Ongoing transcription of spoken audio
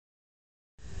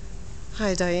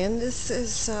Hi Diane, this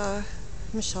is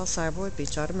Michelle Seibel at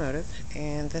Beach Automotive,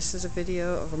 and this is a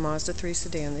video of a Mazda 3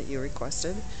 sedan that you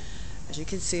requested. As you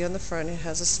can see on the front, it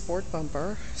has a sport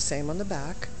bumper, same on the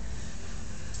back.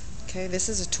 Okay, this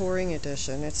is a touring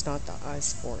edition, it's not the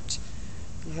iSport.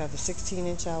 You have the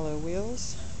 16-inch alloy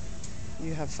wheels,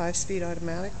 you have 5-speed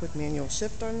automatic with manual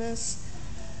shift on this,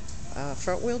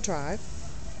 front wheel drive,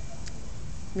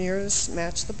 mirrors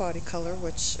match the body color,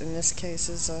 which in this case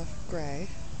is gray.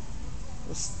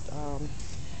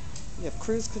 You have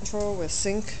cruise control with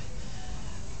sync,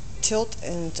 tilt,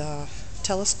 and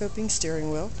telescoping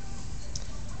steering wheel.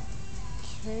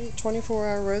 Okay,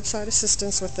 24-hour roadside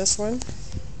assistance with this one.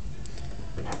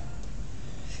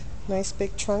 Nice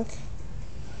big trunk.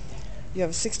 You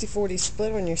have a 60-40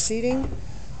 split on your seating,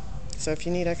 so if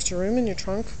you need extra room in your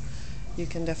trunk, you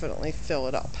can definitely fill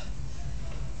it up.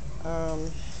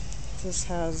 This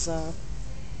has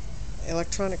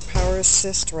electronic power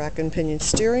assist rack and pinion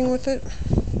steering with it.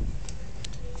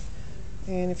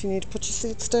 And if you need to put your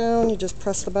seats down, you just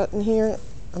press the button here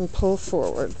and pull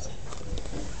forward.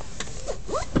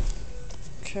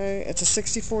 Okay, it's a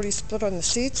 60-40 split on the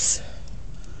seats.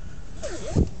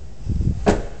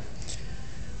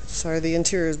 Sorry, the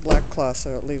interior is black cloth,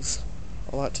 so it leaves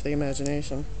a lot to the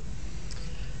imagination.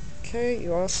 Okay,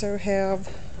 you also have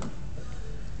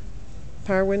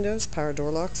power windows, power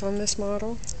door locks on this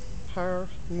model, power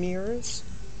mirrors.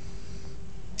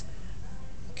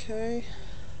 Okay.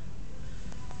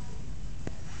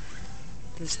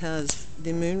 This has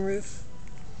the moonroof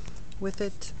with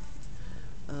it,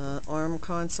 arm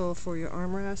console for your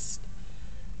armrest,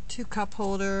 2 cup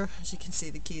holder, as you can see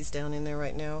the keys down in there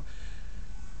right now,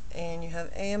 and you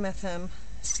have AM FM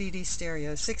CD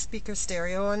stereo, 6-speaker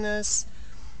stereo on this.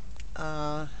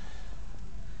 You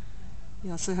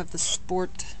also have the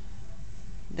sport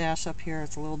dash up here.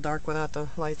 It's a little dark without the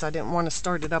lights. I didn't want to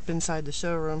start it up inside the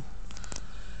showroom,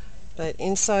 but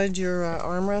inside your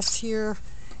armrest here,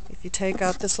 if you take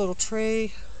out this little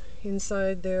tray,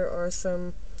 inside there are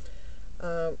some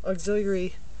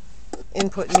auxiliary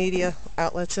input media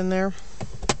outlets in there.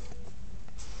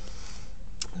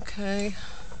 Okay.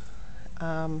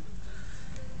 Some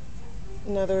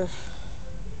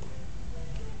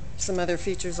other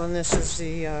features on this is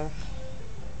the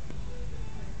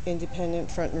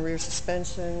independent front and rear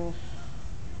suspension,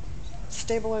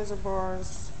 stabilizer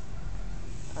bars,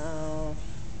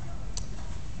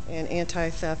 and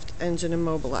anti-theft engine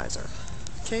immobilizer.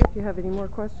 Okay, if you have any more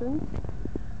questions,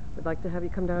 I'd like to have you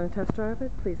come down and test drive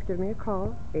it. Please give me a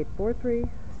call,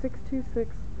 843-626-3666.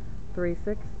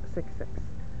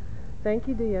 Thank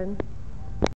you, Deanne.